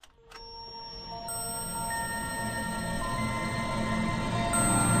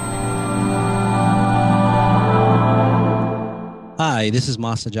Hi, this is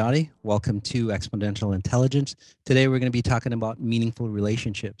Masajati. Welcome to Exponential Intelligence. Today we're going to be talking about meaningful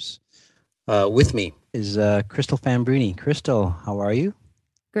relationships. With me is Crystal Fambrini. Crystal, how are you?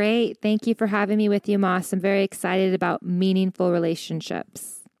 Great. Thank you for having me with you, Moss. I'm very excited about meaningful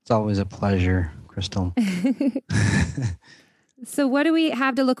relationships. It's always a pleasure, Crystal. So, what do we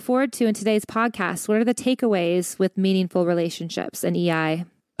have to look forward to in today's podcast? What are the takeaways with meaningful relationships and EI?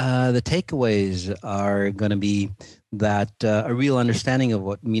 The takeaways are going to be that a real understanding of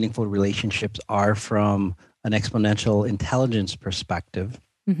what meaningful relationships are from an exponential intelligence perspective.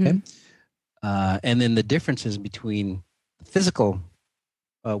 Mm-hmm. Okay? And then the differences between physical,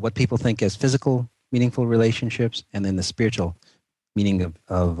 what people think as physical meaningful relationships, and then the spiritual meaning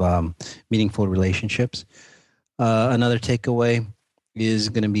of meaningful relationships. Another takeaway is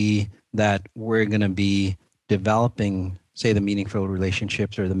going to be that we're going to be developing, say, the meaningful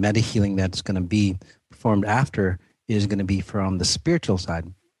relationships or the meta healing that's going to be performed after is going to be from the spiritual side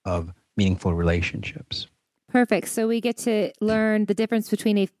of meaningful relationships. Perfect. So we get to learn the difference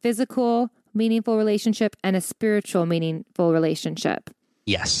between a physical meaningful relationship and a spiritual meaningful relationship.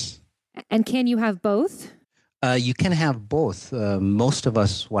 Yes. And can you have both? You can have both. Most of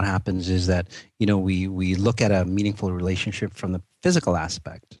us, what happens is that, we look at a meaningful relationship from the physical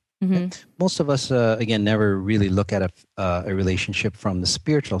aspect. Mm-hmm. Okay? Most of us, again, never really look at a relationship from the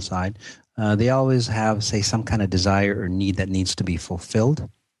spiritual side. They always have, say, some kind of desire or need that needs to be fulfilled,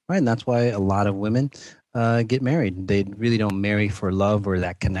 right? And that's why a lot of women get married. They really don't marry for love or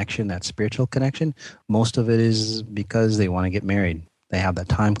that connection, that spiritual connection. Most of it is because they want to get married. They have that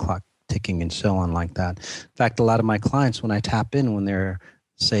time clock ticking and so on like that. In fact, a lot of my clients, when I tap in, when they're,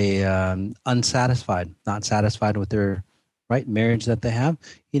 say, unsatisfied, not satisfied with their right marriage that they have,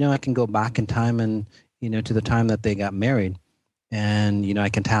 I can go back in time and, to the time that they got married. And, I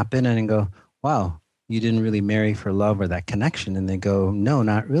can tap in and go, wow, you didn't really marry for love or that connection. And they go, no,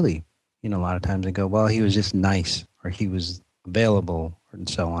 not really. A lot of times they go, well, he was just nice or he was available and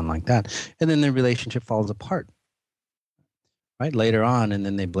so on like that. And then the relationship falls apart. Right later on, and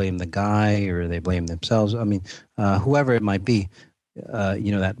then they blame the guy or they blame themselves. I mean, whoever it might be,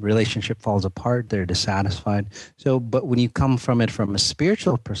 that relationship falls apart. They're dissatisfied. So, but when you come from it from a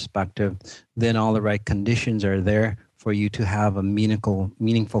spiritual perspective, then all the right conditions are there for you to have a meaningful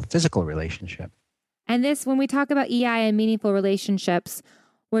physical relationship. And this, when we talk about EI and meaningful relationships,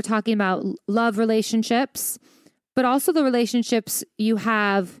 we're talking about love relationships, but also the relationships you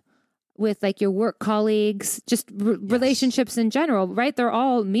have with like your work colleagues, just relationships in general, right? They're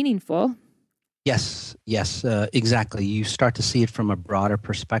all meaningful. Yes, exactly. You start to see it from a broader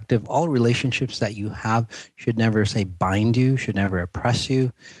perspective. All relationships that you have should never, say, bind you, should never oppress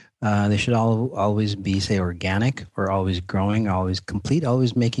you. They should always be, say, organic or always growing, always complete,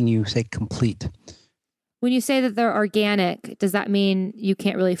 always making you, say, complete. When you say that they're organic, does that mean you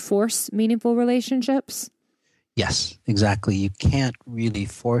can't really force meaningful relationships? Yes, exactly. You can't really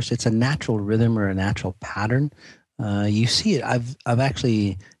force. It's a natural rhythm or a natural pattern. You see it. I've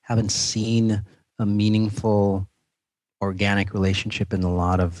actually haven't seen a meaningful organic relationship in a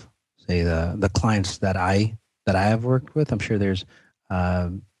lot of, say, the clients that I have worked with. I'm sure there's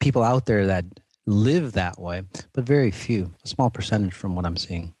people out there that live that way, but very few, a small percentage from what I'm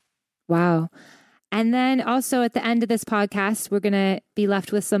seeing. Wow. And then also at the end of this podcast, we're going to be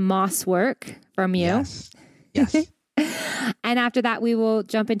left with some Moss work from you. Yes. And after that, we will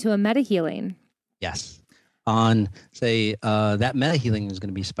jump into a meta healing. Yes. On, say, that meta healing is going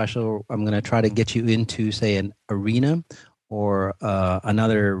to be special. I'm going to try to get you into, say, an arena or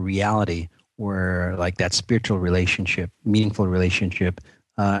another reality where, like, that spiritual relationship, meaningful relationship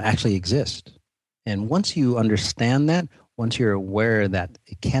actually exists. And once you understand that, once you're aware that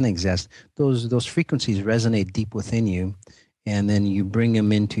it can exist, those frequencies resonate deep within you, and then you bring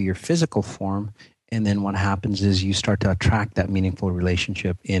them into your physical form. And then what happens is you start to attract that meaningful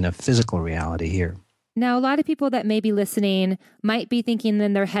relationship in a physical reality here. Now, a lot of people that may be listening might be thinking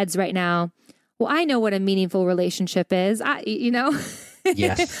in their heads right now, well, I know what a meaningful relationship is.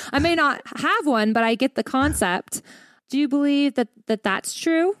 Yes. I may not have one, but I get the concept. Do you believe that that's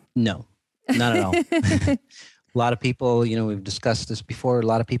true? No, not at all. A lot of people, we've discussed this before. A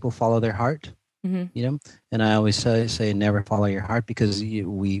lot of people follow their heart. Mm-hmm. And I always say never follow your heart because they're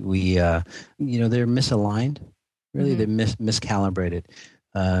misaligned. Really, Mm-hmm. they're miscalibrated.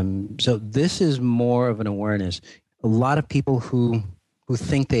 So this is more of an awareness. A lot of people who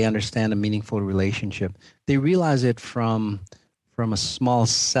think they understand a meaningful relationship, they realize it from a small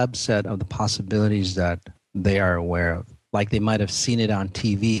subset of the possibilities that they are aware of. Like they might have seen it on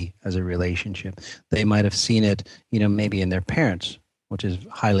TV as a relationship. They might have seen it, maybe in their parents, which is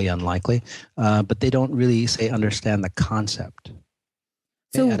highly unlikely, but they don't really, say, understand the concept.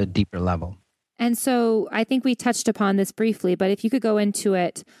 So at a deeper level. And so I think we touched upon this briefly, but if you could go into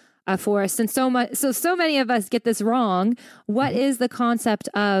it for us, since so many of us get this wrong, what is the concept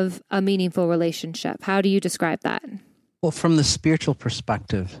of a meaningful relationship? How do you describe that? Well, from the spiritual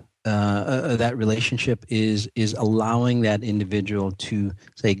perspective, that relationship is allowing that individual to,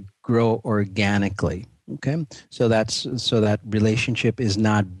 say, grow organically. Okay, so that relationship is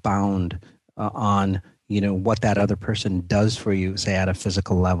not bound on what that other person does for you, say at a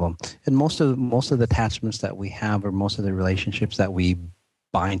physical level. And most of the attachments that we have, or most of the relationships that we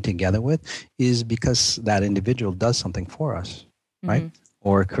bind together with, is because that individual does something for us, right?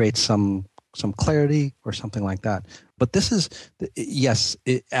 Or creates some clarity or something like that. But this is, yes,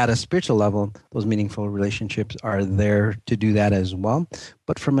 at a spiritual level, those meaningful relationships are there to do that as well.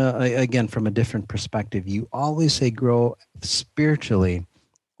 But from a different perspective, you always say grow spiritually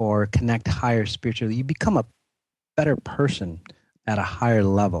or connect higher spiritually. You become a better person at a higher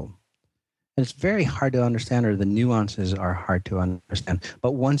level. And it's very hard to understand, or the nuances are hard to understand.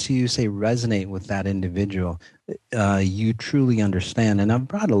 But once you, say, resonate with that individual, you truly understand. And I've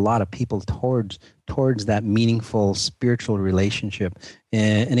brought a lot of people towards that meaningful spiritual relationship.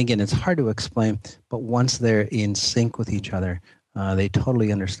 And again, it's hard to explain, but once they're in sync with each other, they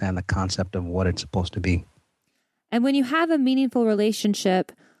totally understand the concept of what it's supposed to be. And when you have a meaningful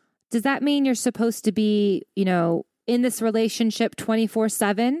relationship, does that mean you're supposed to be, in this relationship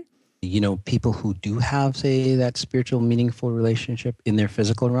 24/7? People who do have, say, that spiritual, meaningful relationship in their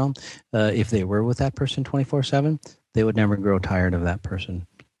physical realm, if they were with that person 24/7, they would never grow tired of that person.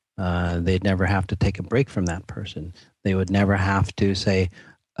 They'd never have to take a break from that person. They would never have to, say,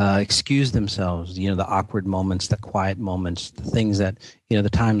 excuse themselves, the awkward moments, the quiet moments, the things that, the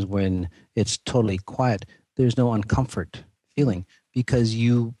times when it's totally quiet. There's no uncomfort feeling, because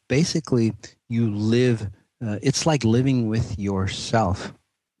you live, it's like living with yourself,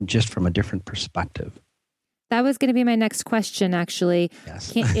 just from a different perspective. That was going to be my next question, actually.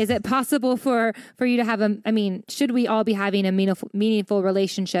 Yes. Is it possible for you to have should we all be having a meaningful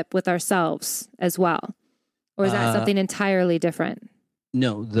relationship with ourselves as well? Or is that something entirely different?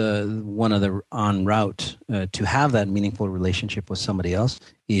 No, one of the en route to have that meaningful relationship with somebody else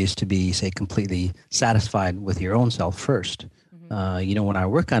is to be, say, completely satisfied with your own self first. When I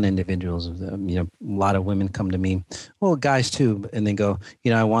work on individuals, a lot of women come to me, well, guys too, and they go,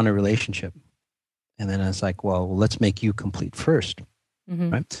 I want a relationship. And then it's like, well, let's make you complete first,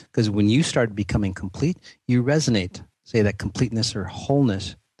 right? Because when you start becoming complete, you resonate, say, that completeness or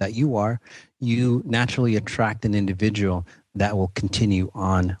wholeness that you are, you naturally attract an individual that will continue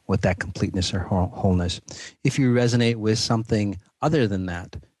on with that completeness or wholeness. If you resonate with something other than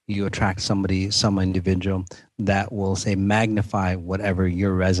that, you attract some individual that will, say, magnify whatever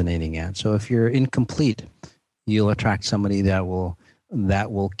you're resonating at. So if you're incomplete, you'll attract somebody that will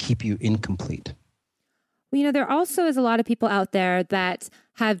keep you incomplete. Well, there also is a lot of people out there that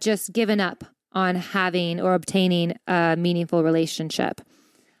have just given up on having or obtaining a meaningful relationship.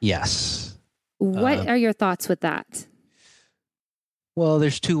 Yes. What are your thoughts with that? Well,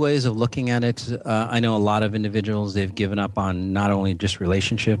 there's two ways of looking at it. I know a lot of individuals, they've given up on not only just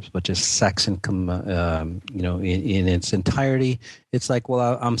relationships, but just sex in its entirety. It's like,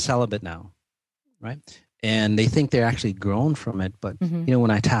 well, I'm celibate now, right? And they think they're actually grown from it. But,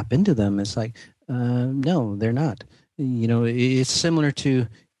 when I tap into them, it's like, no, they're not. It's similar to,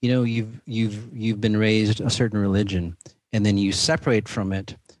 you've been raised a certain religion, and then you separate from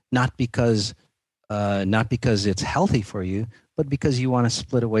it, not because it's healthy for you, but because you want to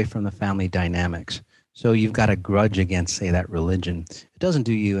split away from the family dynamics. So you've got a grudge against, say, that religion. It doesn't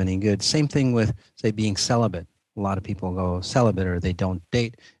do you any good. Same thing with, say, being celibate. A lot of people go celibate or they don't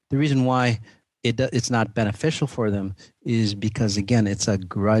date. The reason why it's not beneficial for them is because, again, it's a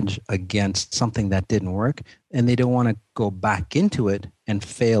grudge against something that didn't work, and they don't want to go back into it and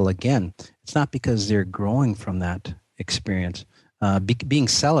fail again. It's not because they're growing from that experience. Being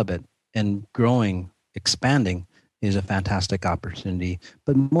celibate and growing, expanding, is a fantastic opportunity.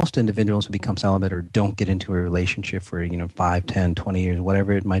 But most individuals who become celibate or don't get into a relationship for 5, 10, 20 years,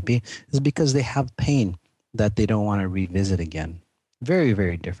 whatever it might be, is because they have pain that they don't want to revisit again. Very,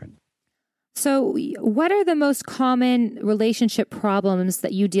 very different. So what are the most common relationship problems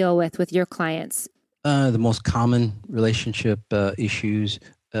that you deal with your clients? The most common relationship issues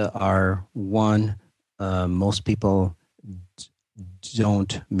are, one, most people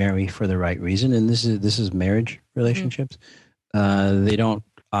don't marry for the right reason, and this is marriage relationships. They don't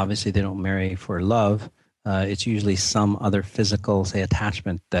marry for love. It's usually some other physical, say,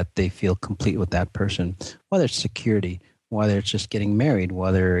 attachment that they feel complete with that person, whether it's security, whether it's just getting married,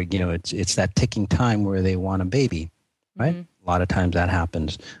 whether it's that ticking time where they want a baby, right? A lot of times that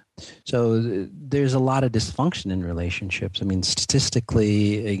happens. So there's a lot of dysfunction in relationships. I mean,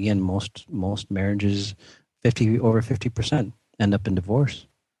 statistically, again, most marriages, 50% end up in divorce.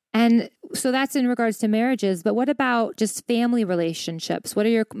 And so that's in regards to marriages, but what about just family relationships? What are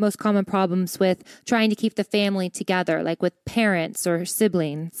your most common problems with trying to keep the family together, like with parents or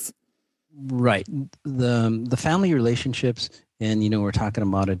siblings? Right. The family relationships, and we're talking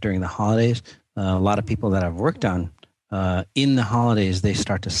about it during the holidays. A lot of people that I've worked on in the holidays, they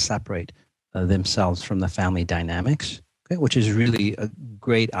start to separate themselves from the family dynamics, okay, which is really a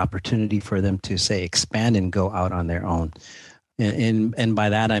great opportunity for them to say expand and go out on their own. And by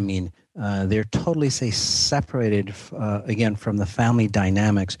that I mean they're totally say separated again from the family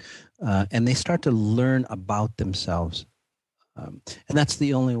dynamics, and they start to learn about themselves. And that's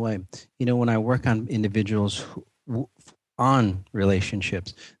the only way. When I work on individuals on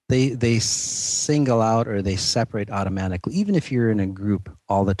relationships, they single out or they separate automatically. Even if you're in a group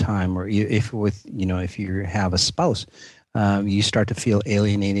all the time, or if you have a spouse, you start to feel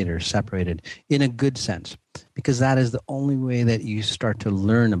alienated or separated in a good sense, because that is the only way that you start to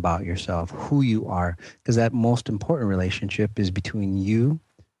learn about yourself, who you are, because that most important relationship is between you,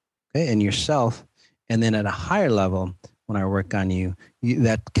 okay, and yourself. And then at a higher level, when I work on you,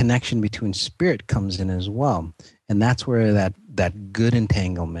 that connection between spirit comes in as well. And that's where that good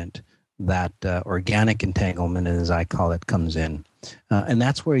entanglement, that organic entanglement, as I call it, comes in. And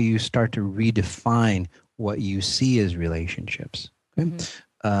that's where you start to redefine what you see as relationships. Okay?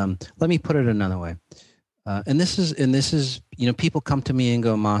 Mm-hmm. Let me put it another way. And this is, people come to me and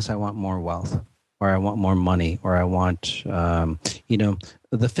go, Mas, I want more wealth, or I want more money, or I want,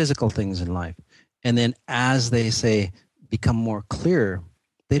 the physical things in life. And then as they say, become more clear,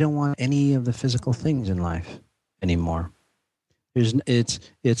 they don't want any of the physical things in life anymore. It's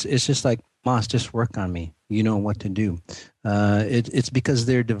just like, Mas, just work on me. You know what to do. It's because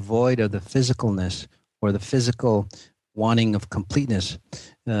they're devoid of the physicalness or the physical wanting of completeness.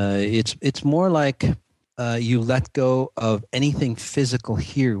 It's more like you let go of anything physical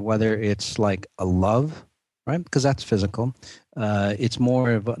here, whether it's like a love, right? Because that's physical. It's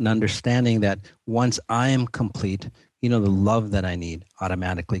more of an understanding that once I am complete, the love that I need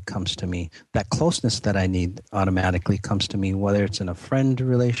automatically comes to me. That closeness that I need automatically comes to me, whether it's in a friend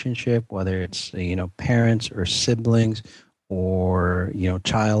relationship, whether it's, parents or siblings, or,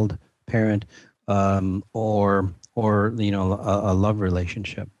 child, parent, or a love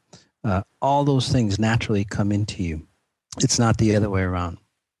relationship. All those things naturally come into you. It's not the other way around.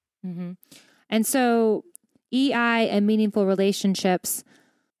 Mm-hmm. And so EI and meaningful relationships,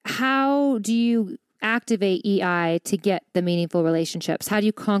 how do you activate EI to get the meaningful relationships? How do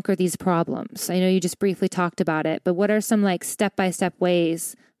you conquer these problems? I know you just briefly talked about it, but what are some step-by-step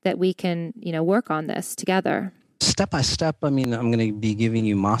ways that we can, work on this together? Step by step, I mean, I'm going to be giving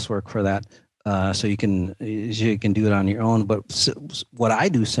you Mas work for that. So you can do it on your own. But what I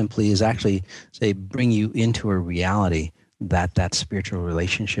do simply is actually say bring you into a reality that spiritual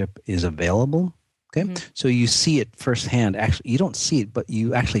relationship is available. Okay, mm-hmm. So you see it firsthand. Actually, you don't see it, but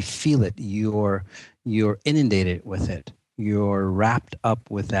you actually feel it. You're inundated with it. You're wrapped up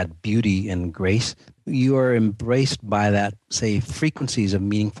with that beauty and grace. You are embraced by that, say, frequencies of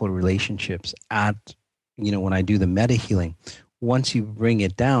meaningful relationships. When I do the meta healing. Once you bring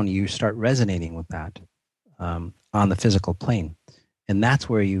it down, you start resonating with that on the physical plane. And that's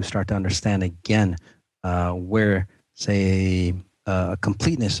where you start to understand again where, say, a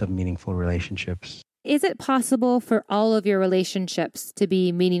completeness of meaningful relationships. Is it possible for all of your relationships to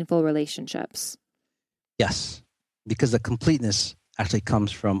be meaningful relationships? Yes, because the completeness actually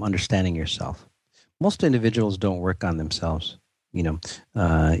comes from understanding yourself. Most individuals don't work on themselves.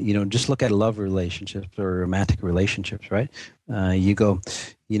 Just look at love relationships or romantic relationships, right? You go,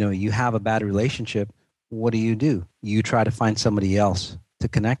 you have a bad relationship. What do? You try to find somebody else to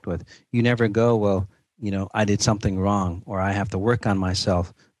connect with. You never go, well, I did something wrong, or I have to work on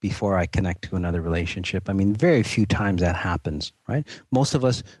myself before I connect to another relationship. I mean, very few times that happens, right? Most of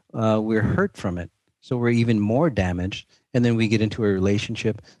us, we're hurt from it. So we're even more damaged. And then we get into a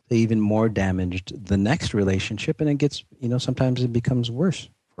relationship, they even more damaged the next relationship. And it gets, sometimes it becomes worse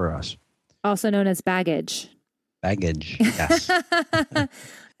for us. Also known as baggage. Baggage, yes.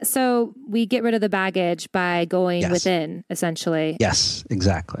 So we get rid of the baggage by going within, essentially. Yes,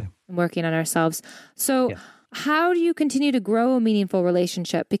 exactly. And working on ourselves. So how do you continue to grow a meaningful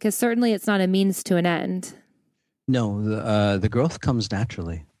relationship? Because certainly it's not a means to an end. No, the growth comes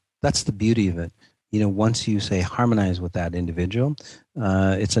naturally. That's the beauty of it. Once you say harmonize with that individual,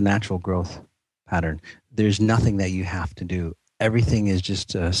 it's a natural growth pattern. There's nothing that you have to do. Everything is just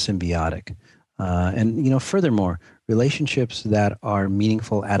symbiotic. And furthermore, relationships that are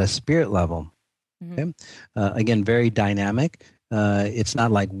meaningful at a spirit level. Okay, again, very dynamic. It's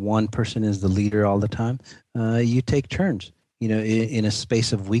not like one person is the leader all the time. You take turns. In a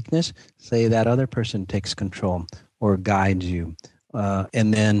space of weakness, say that other person takes control or guides you,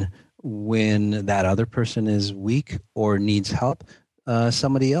 and then when that other person is weak or needs help,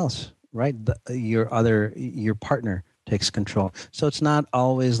 somebody else, right? Your partner takes control. So it's not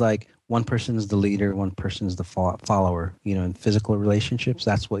always like one person's the leader, one person's the follower. In physical relationships,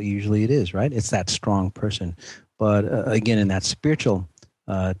 that's what usually it is, right? It's that strong person. But again, in that spiritual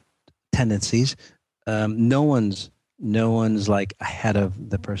tendencies, no one's like ahead of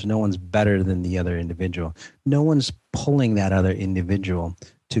the person. No one's better than the other individual. No one's pulling that other individual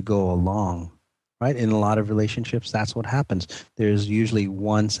to go along, right? In a lot of relationships, that's what happens. There's usually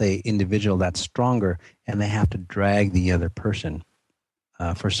one, say, individual that's stronger, and they have to drag the other person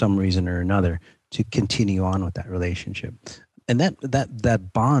for some reason or another to continue on with that relationship. And that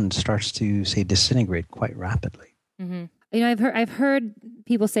bond starts to, say, disintegrate quite rapidly. Mm-hmm. I've heard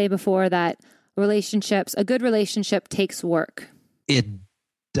people say before that a good relationship takes work. It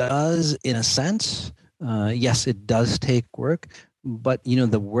does, in a sense. Yes, it does take work. But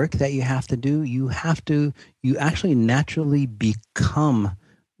the work that you have to do, you actually naturally become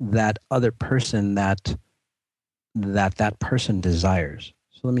that other person that person desires.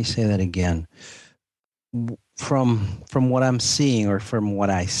 So let me say that again. From what I'm seeing, or from what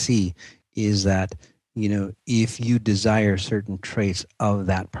I see, is that if you desire certain traits of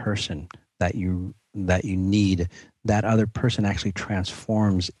that person that you need, that other person actually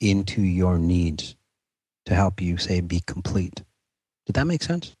transforms into your needs to help you, say, be complete. Did that make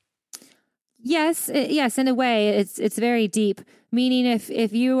sense? Yes, in a way, it's very deep. Meaning,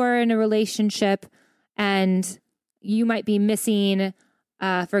 if you are in a relationship and you might be missing,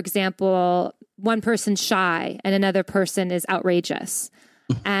 for example, one person's shy and another person is outrageous,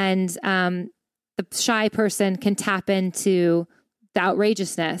 and the shy person can tap into the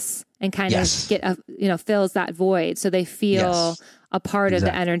outrageousness and kind of get fills that void, so they feel a part of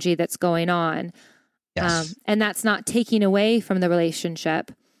the energy that's going on. Yes. And that's not taking away from the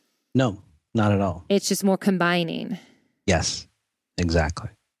relationship. No, not at all. It's just more combining. Yes, exactly.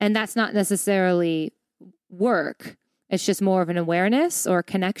 And that's not necessarily work. It's just more of an awareness or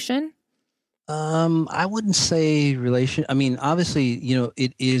connection. I wouldn't say relation. I mean, obviously,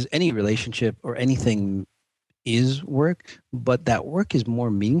 it is, any relationship or anything is work, but that work is more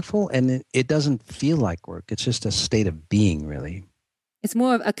meaningful, and it doesn't feel like work. It's just a state of being, really. It's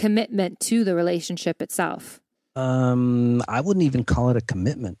more of a commitment to the relationship itself. I wouldn't even call it a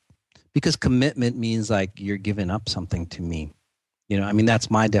commitment, because commitment means like you're giving up something to me.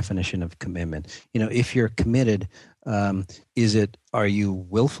 That's my definition of commitment. If you're committed, are you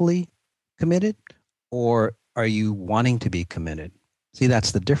willfully committed, or are you wanting to be committed? See,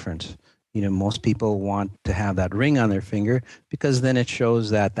 that's the difference. Most people want to have that ring on their finger because then it shows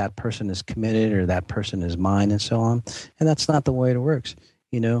that that person is committed, or that person is mine, and so on. And that's not the way it works.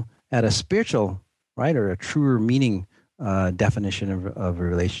 At a spiritual, right, or a truer meaning definition of a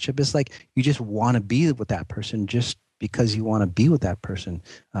relationship, it's like you just want to be with that person just because you want to be with that person.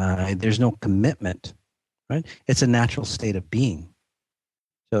 There's no commitment, right? It's a natural state of being.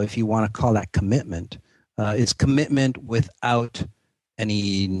 So if you want to call that commitment, it's commitment without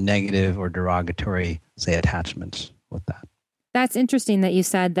any negative or derogatory, say, attachments with that. That's interesting that you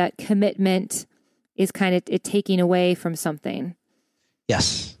said that commitment is kind of it taking away from something.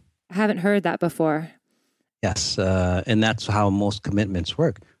 Yes. I haven't heard that before. Yes. And that's how most commitments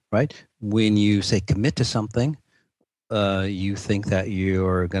work, right? When you say commit to something, you think that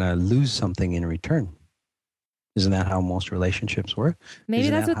you're going to lose something in return. Isn't that how most relationships work? Maybe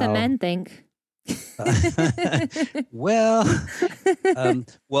that's what the men think. Well,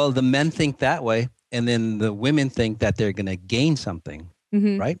 the men think that way, and then the women think that they're going to gain something,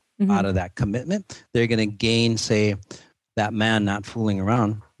 right, out of that commitment. They're going to gain, say, that man not fooling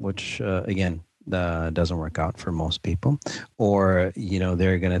around, which again doesn't work out for most people, or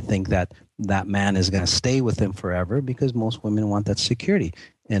they're going to think that that man is going to stay with them forever, because most women want that security,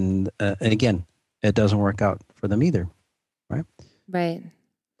 and again, it doesn't work out for them either, right? Right.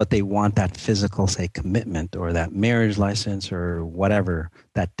 But they want that physical, say, commitment, or that marriage license, or whatever,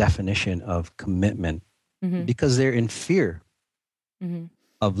 that definition of commitment, because they're in fear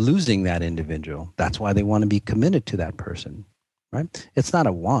of losing that individual. That's why they want to be committed to that person, right? It's not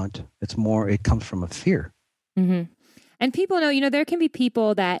a want. It's more, it comes from a fear. And people know, there can be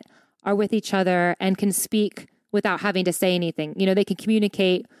people that are with each other and can speak without having to say anything. They can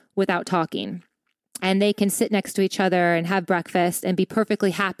communicate without talking. And they can sit next to each other and have breakfast and be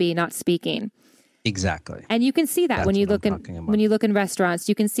perfectly happy not speaking. Exactly. And you can see that That's when you what I'm look in talking about. when you look in restaurants.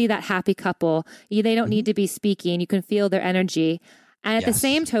 You can see that happy couple. They don't need to be speaking. You can feel their energy. And at the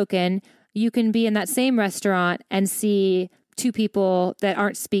same Yes. token, you can be in that same restaurant and see two people that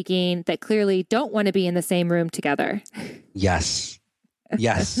aren't speaking, that clearly don't want to be in the same room together. Yes.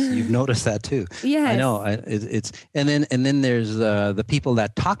 Yes, you've noticed that too. I Yes. know. It's and then there's the people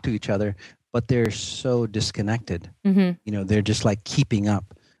that talk to each other, but they're so disconnected. Mm-hmm. They're just like keeping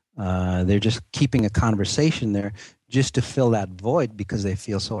up. They're just keeping a conversation there just to fill that void because they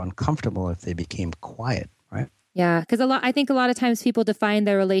feel so uncomfortable if they became quiet, right? Yeah, because I think a lot of times people define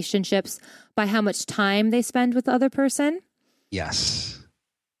their relationships by how much time they spend with the other person. Yes.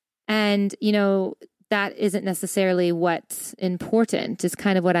 And, that isn't necessarily what's important, is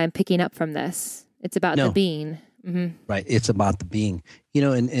kind of what I'm picking up from this. It's about the No. being. Mm-hmm. Right. It's about the being,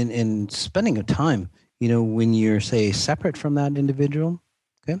 and spending a time, when you're, say, separate from that individual,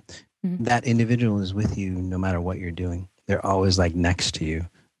 okay, Mm-hmm. that individual is with you no matter what you're doing. They're always like next to you.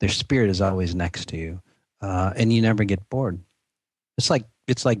 Their spirit is always next to you. And you never get bored. It's like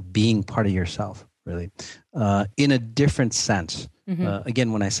being part of yourself, really, in a different sense. Mm-hmm.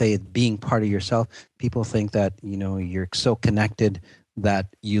 Again, when I say it being part of yourself, people think that, you're so connected that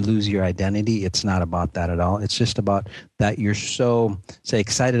you lose your identity. It's not about that at all. It's just about that you're so, say,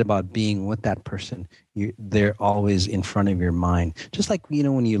 excited about being with that person. They're always in front of your mind. Just like,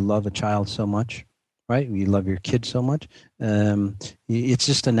 when you love a child so much, right? You love your kid so much. It's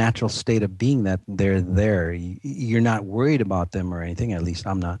just a natural state of being that they're there. You're not worried about them or anything. At least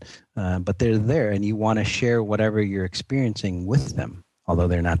I'm not. But they're there, and you want to share whatever you're experiencing with them, although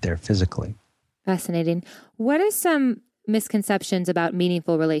they're not there physically. Fascinating. What are some misconceptions about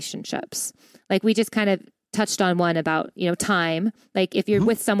meaningful relationships? Like we just kind of touched on one about, time. Like if you're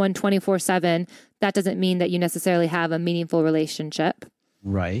with someone 24/7, that doesn't mean that you necessarily have a meaningful relationship.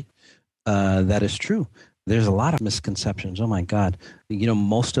 Right. That is true. There's a lot of misconceptions. Oh my God.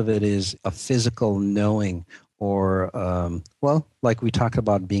 Most of it is a physical knowing or, like we talked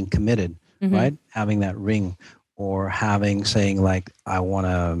about being committed, right? Having that ring or saying like, I want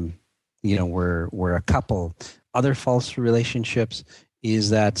to, we're a couple. Other false relationships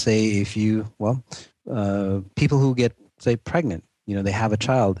is that, say, if people who get, say, pregnant, they have a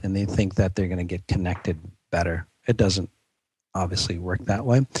child and they think that they're going to get connected better. It doesn't obviously work that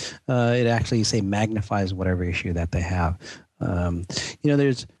way. It actually, say, magnifies whatever issue that they have.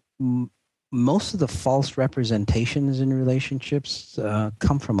 There's most of the false representations in relationships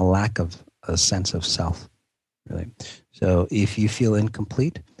come from a lack of a sense of self, really. So if you feel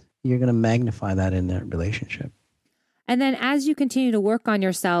incomplete, you're going to magnify that in that relationship. And then as you continue to work on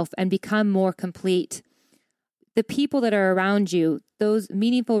yourself and become more complete, the people that are around you, those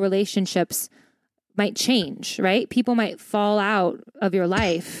meaningful relationships might change, right? People might fall out of your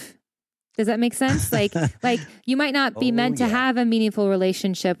life. Does that make sense? Like you might not be meant to have a meaningful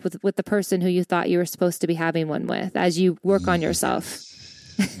relationship with the person who you thought you were supposed to be having one with as you work on yourself.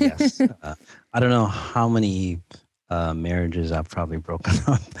 Yes. I don't know how many marriages I've probably broken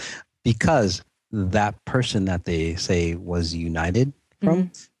up because that person that they say was united from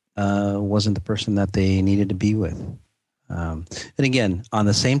wasn't the person that they needed to be with. And again, on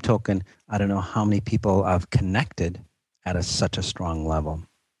the same token, I don't know how many people I've connected at such a strong level.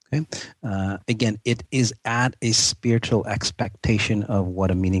 Okay. Again, it is at a spiritual expectation of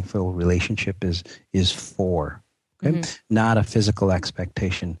what a meaningful relationship is for. Okay. Not a physical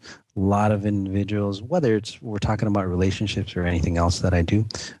expectation. A lot of individuals, whether we're talking about relationships or anything else that I do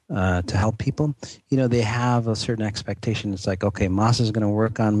to help people, they have a certain expectation. It's like, okay, Mas is going to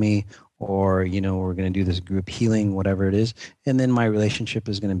work on me, or, we're going to do this group healing, whatever it is, and then my relationship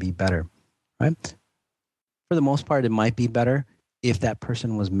is going to be better, right? For the most part, it might be better if that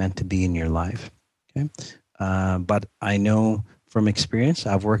person was meant to be in your life, okay? But I know from experience,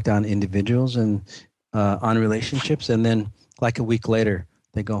 I've worked on individuals and on relationships, and then like a week later,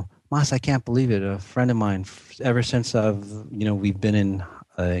 they go, Mas, I can't believe it. A friend of mine, ever since we've been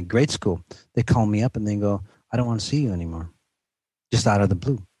in grade school, they call me up and they go, I don't want to see you anymore, just out of the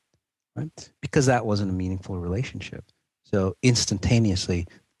blue, right? Because that wasn't a meaningful relationship. So instantaneously,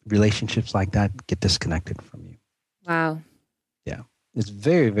 relationships like that get disconnected from you. Wow. Yeah, it's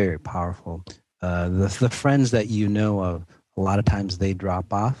very, very powerful. The friends that you know of, a lot of times they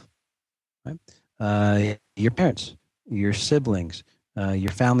drop off, right? Your parents, your siblings,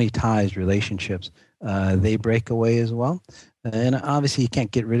 your family ties, relationships, they break away as well. And obviously you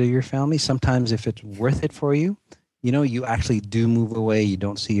can't get rid of your family. Sometimes if it's worth it for you, you actually do move away. You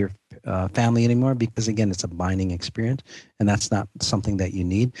don't see your family anymore because, again, it's a binding experience and that's not something that you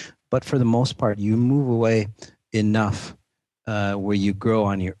need. But for the most part, you move away enough where you grow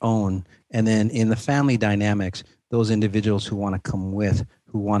on your own And then in the family dynamics, those individuals who want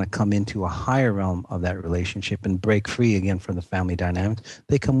to come into a higher realm of that relationship and break free again from the family dynamics,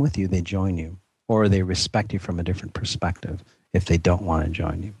 they come with you, they join you, or they respect you from a different perspective if they don't want to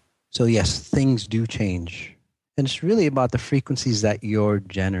join you. So yes, things do change. And it's really about the frequencies that you're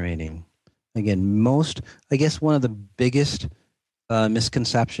generating. Again, I guess one of the biggest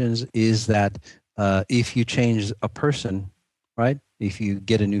misconceptions is that if you change a person, right? If you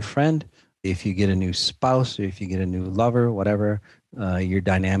get a new friend, if you get a new spouse, or if you get a new lover, whatever, your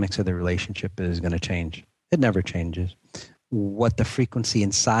dynamics of the relationship is going to change. It never changes. What the frequency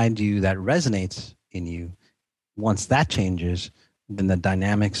inside you that resonates in you, once that changes, then the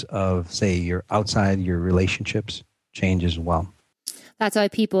dynamics of, say, your outside, your relationships change as well. That's why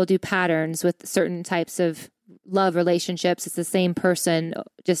people do patterns with certain types of love relationships. It's the same person,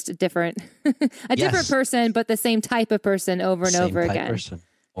 just a different, different person, but the same type of person over and over again. Person.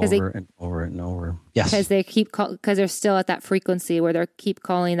 Over and over. Yes. Because they because they're still at that frequency where they keep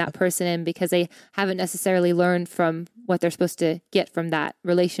calling that person in because they haven't necessarily learned from what they're supposed to get from that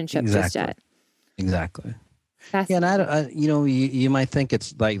relationship just yet. Exactly. And you might think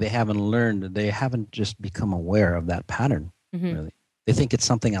it's like they haven't just become aware of that pattern. Really, they think it's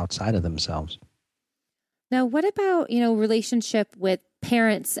something outside of themselves. Now, what about relationship with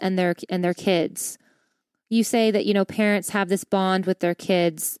parents and their kids? You say that parents have this bond with their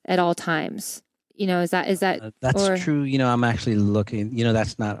kids at all times. Is that that's true? I'm actually looking.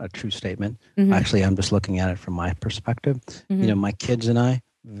 That's not a true statement. Actually, I'm just looking at it from my perspective. My kids and I,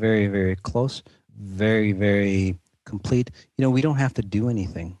 very, very close. Very, very complete. We don't have to do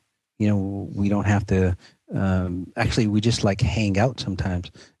anything. We don't have to, actually, we just like hang out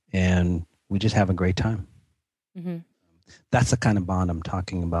sometimes and we just have a great time. That's the kind of bond I'm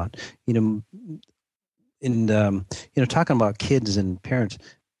talking about. Talking about kids and parents,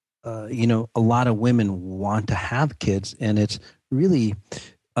 a lot of women want to have kids, and it's really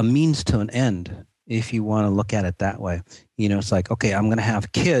a means to an end if you want to look at it that way. It's like, okay, I'm going to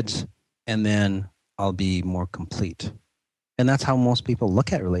have kids and then I'll be more complete. And that's how most people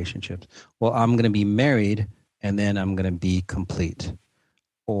look at relationships. Well, I'm going to be married and then I'm going to be complete.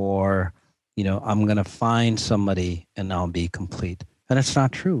 Or, I'm going to find somebody and I'll be complete. And it's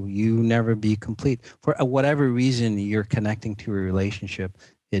not true. You never be complete. For whatever reason you're connecting to a relationship,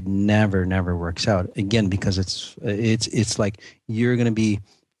 it never works out. Again, because it's like you're going to be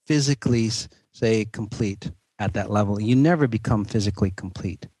physically, say, complete at that level. You never become physically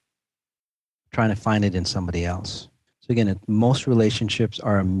complete trying to find it in somebody else. So again, most relationships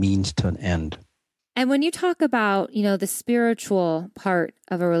are a means to an end. And when you talk about, the spiritual part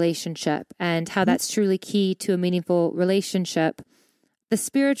of a relationship and how that's truly key to a meaningful relationship, the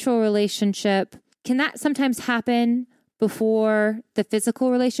spiritual relationship, can that sometimes happen before the physical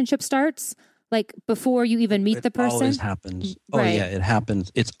relationship starts? Like before you even meet the person? It always happens. Right. Oh yeah, it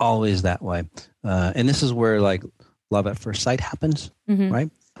happens. It's always that way. And this is where like love at first sight happens, right?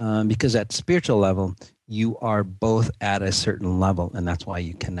 Because at spiritual level, you are both at a certain level, and that's why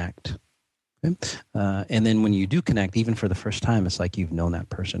you connect. Okay? And then when you do connect, even for the first time, it's like you've known that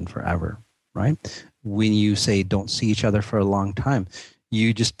person forever, right? When you say don't see each other for a long time,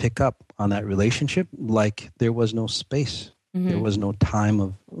 you just pick up on that relationship like there was no space. There was no time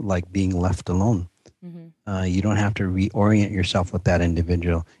of like being left alone. You don't have to reorient yourself with that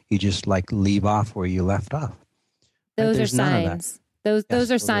individual. You just like leave off where you left off. Those are signs.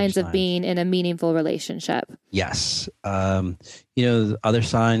 Those are signs of being in a meaningful relationship. Yes. Other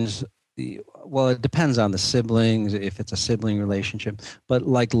signs, well, it depends on the siblings, if it's a sibling relationship, but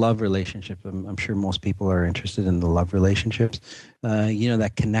like love relationship, I'm sure most people are interested in the love relationships.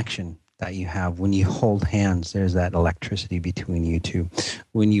 That connection that you have when you hold hands, there's that electricity between you two.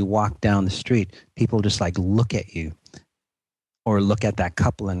 When you walk down the street, people just like look at you or look at that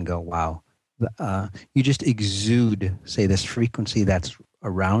couple and go, wow. You just exude, say, this frequency that's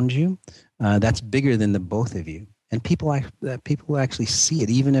around you, that's bigger than the both of you. And people actually see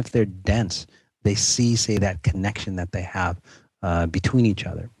it, even if they're dense. They see, say, that connection that they have between each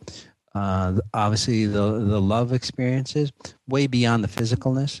other. Obviously, the love experiences, way beyond the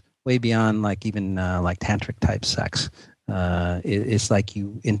physicalness, way beyond like even like tantric type sex. It's like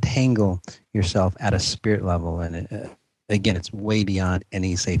you entangle yourself at a spirit level, and again, it's way beyond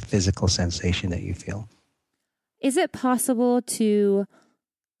any, say, physical sensation that you feel. Is it possible to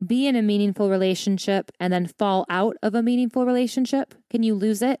be in a meaningful relationship and then fall out of a meaningful relationship? Can you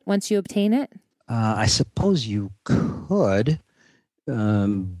lose it once you obtain it? I suppose you could,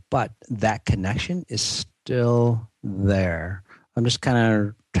 but that connection is still there. I'm just kind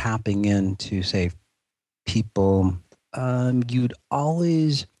of tapping into, say, people. You'd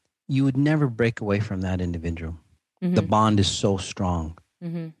always you would never break away from that individual. The Mm-hmm. bond is so strong.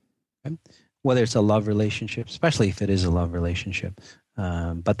 Mm-hmm. Okay? Whether it's a love relationship, especially if it is a love relationship,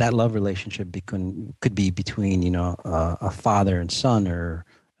 but that love relationship could be between a father and son or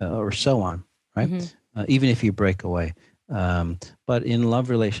so on, right? Mm-hmm. Even if you break away, but in love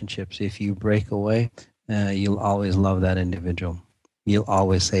relationships, if you break away, you'll always love that individual. You'll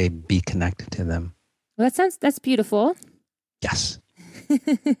always say be connected to them. Well, that's beautiful. Yes.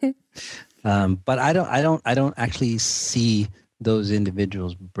 But I don't actually see those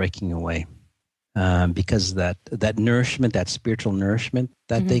individuals breaking away, because that nourishment, that spiritual nourishment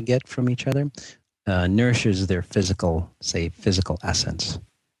that they get from each other, nourishes their physical essence.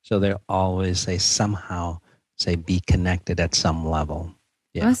 So they'll always somehow be connected at some level.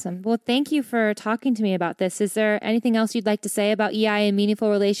 Yeah. Awesome. Well, thank you for talking to me about this. Is there anything else you'd like to say about EI and meaningful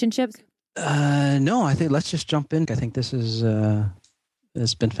relationships? No, I think let's just jump in. I think this is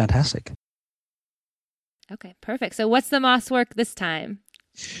it's been fantastic. Okay, perfect. So what's the Moss work this time?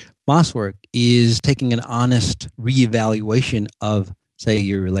 Moss work is taking an honest reevaluation of, say,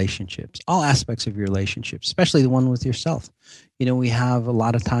 your relationships, all aspects of your relationships, especially the one with yourself. We have a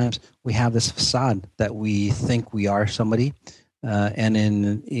lot of times we have this facade that we think we are somebody, and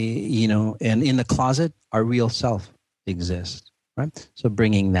in the closet, our real self exists, right? So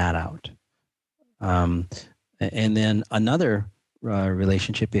bringing that out, and then another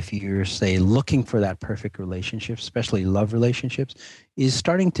relationship, if you're say looking for that perfect relationship, especially love relationships, is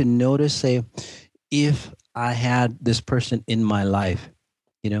starting to notice, say, if I had this person in my life,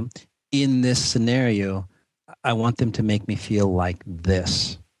 in this scenario, I want them to make me feel like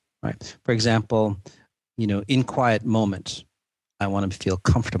this, right? For example, in quiet moments, I want to feel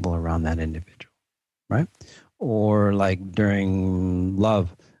comfortable around that individual, right? Or like during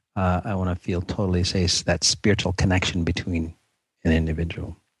love, I want to feel totally, say, that spiritual connection between an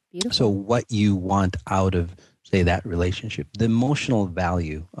individual. Beautiful. So what you want out of, say, that relationship, the emotional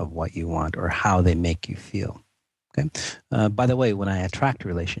value of what you want or how they make you feel. Okay. By the way, when I attract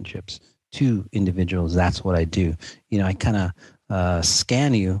relationships to individuals, that's what I do. I kind of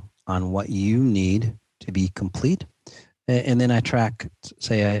scan you on what you need to be complete. And then I attract,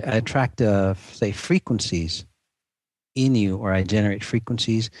 say, frequencies in you, or I generate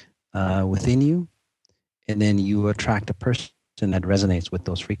frequencies within you. And then you attract a person that resonates with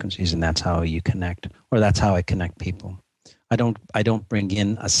those frequencies, and that's how you connect, or that's how I connect people. I don't bring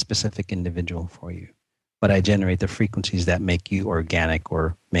in a specific individual for you, but I generate the frequencies that make you organic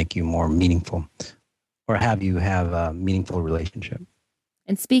or make you more meaningful, or have you have a meaningful relationship.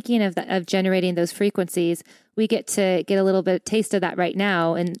 And speaking of generating those frequencies, we get a little bit of taste of that right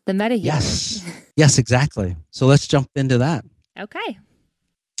now in the meta healing. Yes, exactly. So let's jump into that. Okay.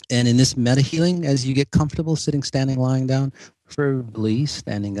 And in this meta healing, as you get comfortable sitting, standing, lying down, preferably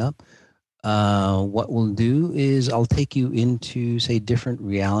standing up, what we'll do is I'll take you into, say, different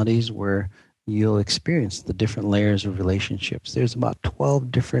realities where you'll experience the different layers of relationships. There's about 12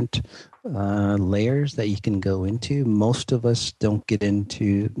 different layers that you can go into. Most of us won't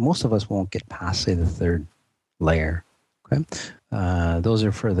get past, say, the third layer. Okay. Those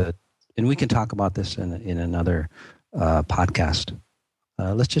are and we can talk about this in another podcast.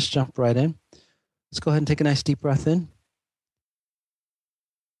 Let's just jump right in. Let's go ahead and take a nice deep breath in.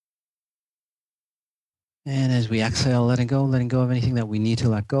 And as we exhale, letting go of anything that we need to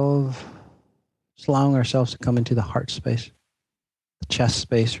let go of. Just allowing ourselves to come into the heart space, the chest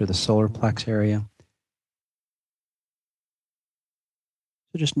space, or the solar plex area.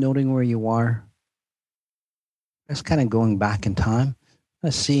 So just noting where you are. Just kind of going back in time,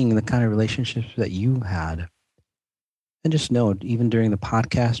 seeing the kind of relationships that you had. And just know, even during the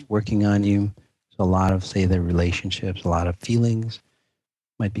podcast, working on you, so a lot of, say, the relationships, a lot of feelings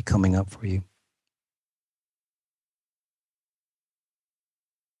might be coming up for you.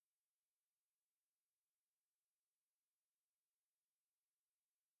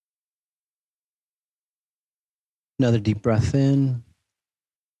 Another deep breath in,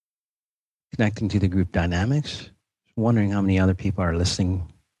 connecting to the group dynamics, wondering how many other people are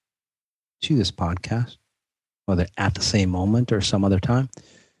listening to this podcast, whether at the same moment or some other time,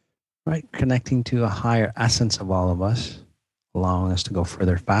 right? Connecting to a higher essence of all of us, allowing us to go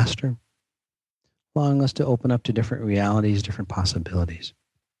further faster, allowing us to open up to different realities, different possibilities.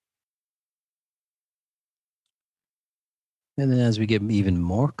 And then as we get even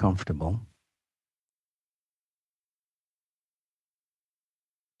more comfortable,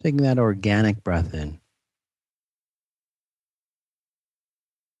 taking that organic breath in.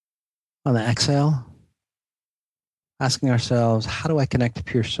 On the exhale, asking ourselves, how do I connect to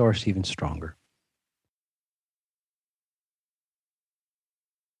pure source even stronger?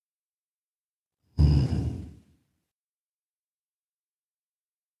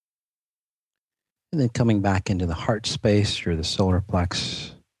 And then coming back into the heart space or the solar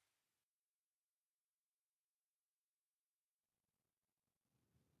plex.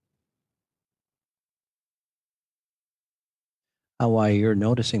 While you're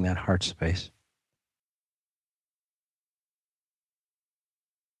noticing that heart space,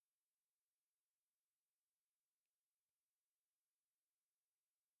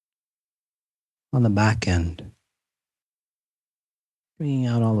 on the back end, bringing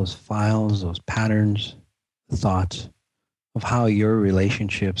out all those files, those patterns, the thoughts of how your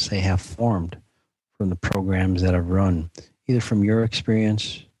relationships they have formed from the programs that have run, either from your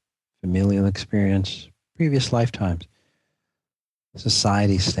experience, familial experience, previous lifetimes,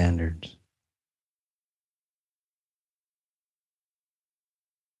 society standards.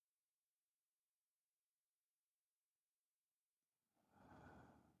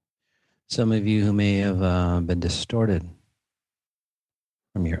 Some of you who may have been distorted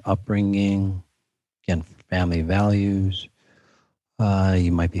from your upbringing, again, family values,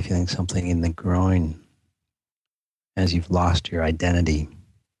 you might be feeling something in the groin as you've lost your identity,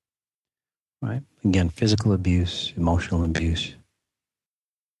 right? Again, physical abuse, emotional abuse.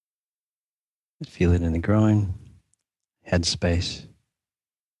 Feel it in the groin, head space.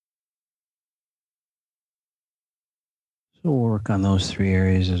 So we'll work on those three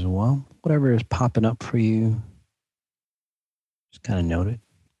areas as well. Whatever is popping up for you, just kind of note it.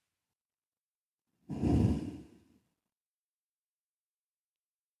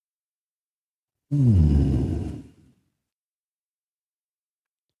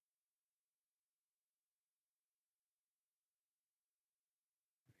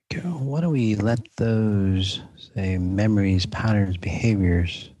 Why don't we let those, say, memories, patterns,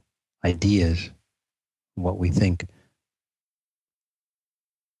 behaviors, ideas, what we think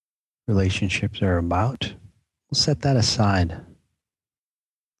relationships are about, we'll set that aside.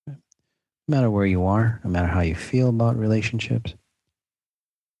 No matter where you are, no matter how you feel about relationships.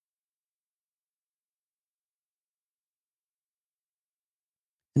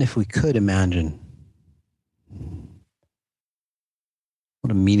 And if we could imagine what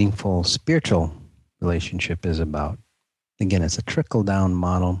a meaningful spiritual relationship is about. Again, it's a trickle-down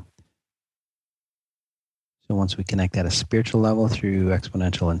model. So once we connect at a spiritual level through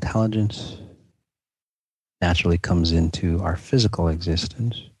exponential intelligence, naturally comes into our physical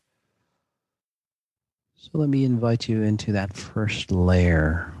existence. So let me invite you into that first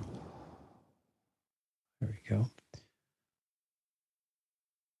layer. There we go.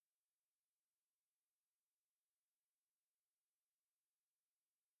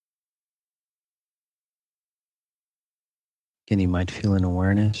 Again, you might feel an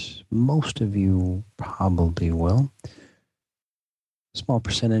awareness. Most of you probably will. A small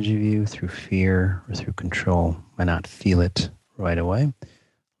percentage of you, through fear or through control, might not feel it right away.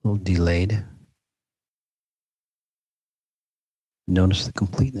 A little delayed. Notice the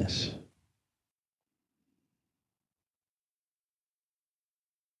completeness.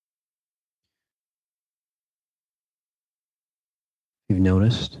 You've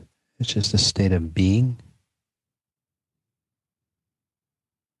noticed it's just a state of being.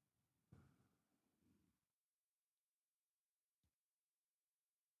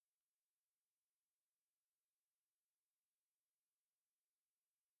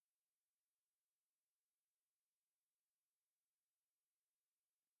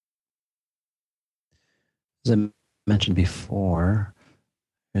 As I mentioned before,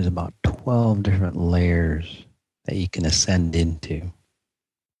 there's about 12 different layers that you can ascend into.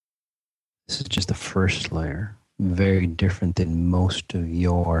 This is just the first layer, very different than most of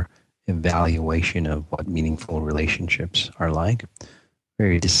your evaluation of what meaningful relationships are like.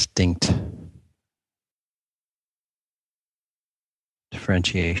 Very distinct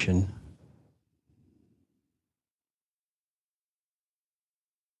differentiation.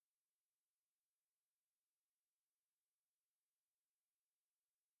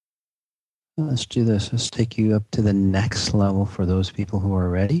 Let's do this. Let's take you up to the next level for those people who are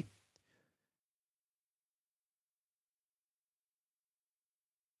ready.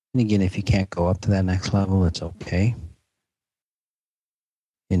 And again, if you can't go up to that next level, it's okay.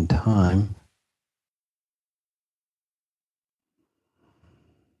 In time,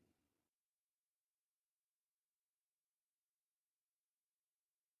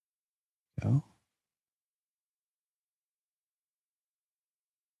 go.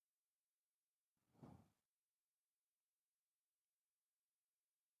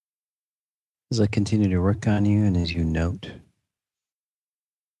 As I continue to work on you and as you note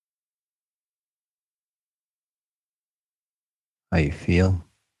how you feel,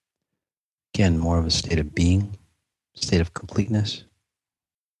 again, more of a state of being, state of completeness.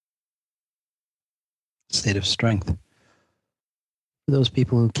 state of strength. For those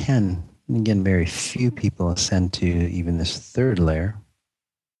people who can, and again, very few people ascend to even this third layer,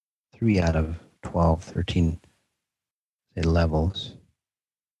 3 out of 12, 13 say, levels.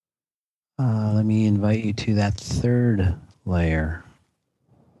 Let me invite you to that third layer.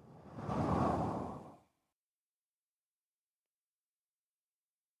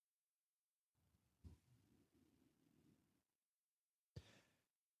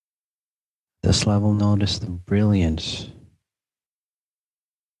 This level, notice the brilliance.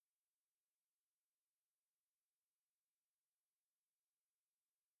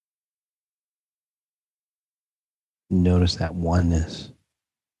 Notice that oneness.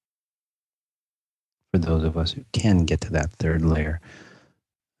 For those of us who can get to that third layer.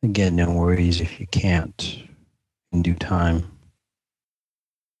 Again, no worries if you can't in due time.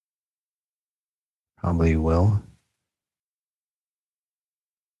 Probably will.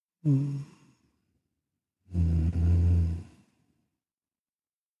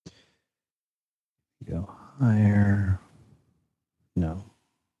 Go higher. No.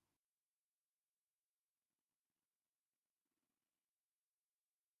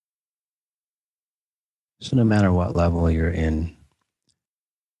 So no matter what level you're in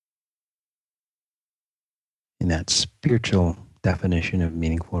that spiritual definition of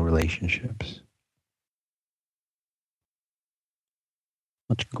meaningful relationships,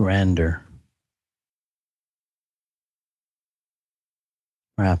 much grander,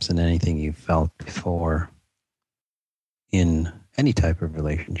 perhaps than anything you've felt before in any type of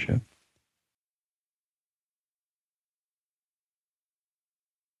relationship.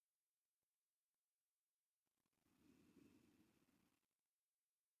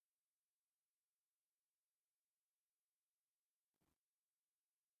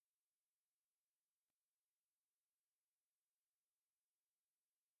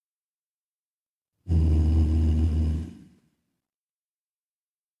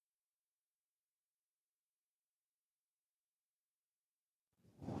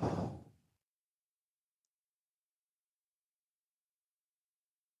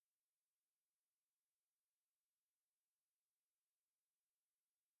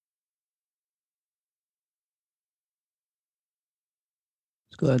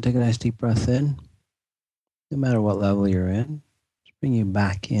 Let's go ahead and take a nice deep breath in. No matter what level you're in, just bring you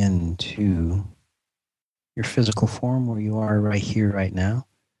back into your physical form where you are right here, right now.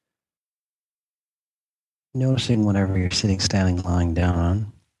 Noticing whatever you're sitting, standing, lying down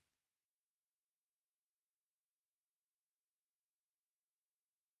on.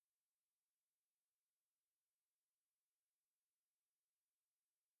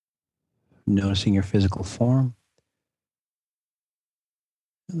 Noticing your physical form.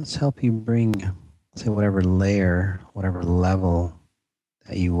 And let's help you bring, say, whatever layer, whatever level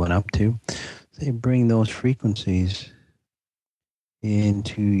that you went up to, say, bring those frequencies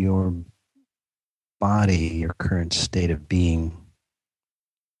into your body, your current state of being.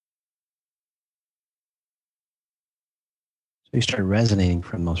 So you start resonating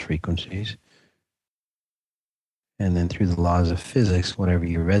from those frequencies. And then through the laws of physics, whatever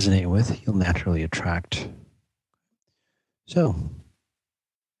you resonate with, you'll naturally attract. So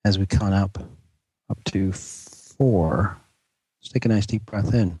as we count up to 4, let's take a nice deep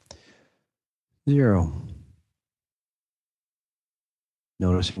breath in. 0.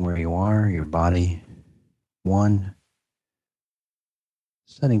 Noticing where you are, your body. 1.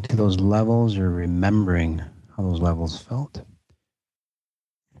 Setting to those levels or remembering how those levels felt.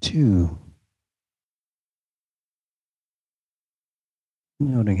 2.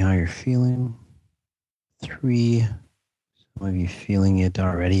 Noting how you're feeling. 3. Some of you feeling it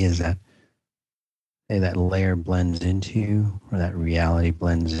already as that, say, that layer blends into, or that reality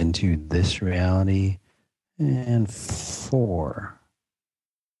blends into this reality. And 4.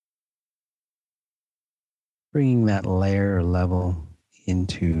 Bringing that layer or level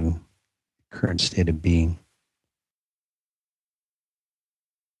into the current state of being.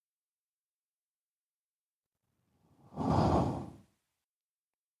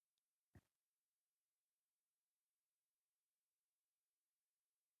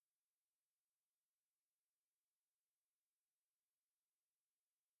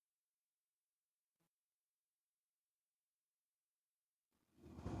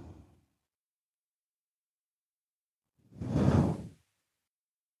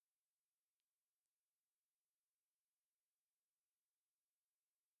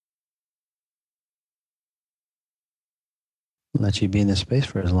 Let you be in this space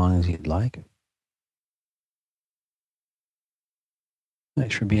for as long as you'd like.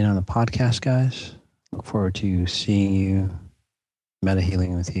 Thanks for being on the podcast, guys. Look forward to seeing you, meta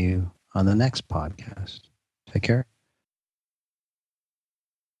healing with you on the next podcast. Take care.